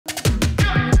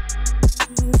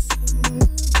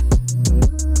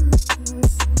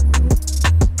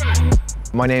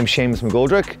My name's Seamus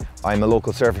McGoldrick. I'm a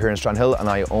local surfer here in Strandhill and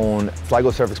I own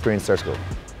Sligo Surf Experience Surf School.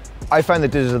 I find the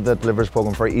Digital That Delivers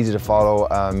program very easy to follow.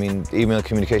 The email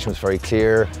communication was very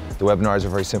clear. The webinars are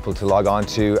very simple to log on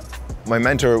to. My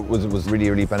mentor was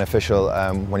really beneficial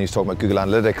when he was talking about Google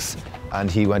Analytics, and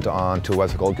he went on to a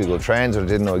website called Google Trends that I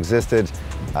didn't know existed,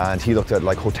 and he looked at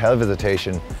like hotel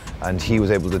visitation, and he was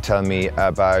able to tell me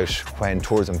about when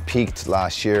tourism peaked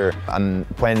last year and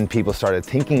when people started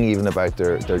thinking even about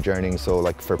their journeying. So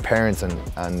like for parents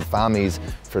and families,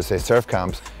 for say surf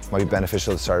camps, it might be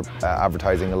beneficial to start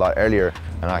advertising a lot earlier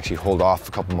and actually hold off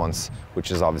a couple months,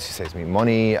 which is obviously saves me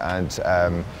money, and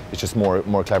it's just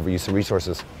more clever use of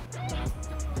resources.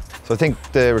 So I think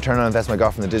the return on investment I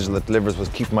got from the Digital That Delivers was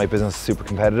keeping my business super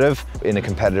competitive in a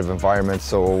competitive environment.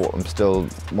 So I'm still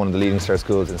one of the leading surf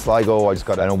schools in Sligo. I just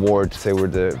got an award to say we're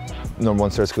the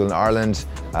 #1 surf school in Ireland,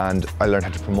 and I learned how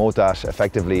to promote that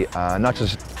effectively, not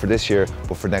just for this year,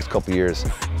 but for the next couple of years.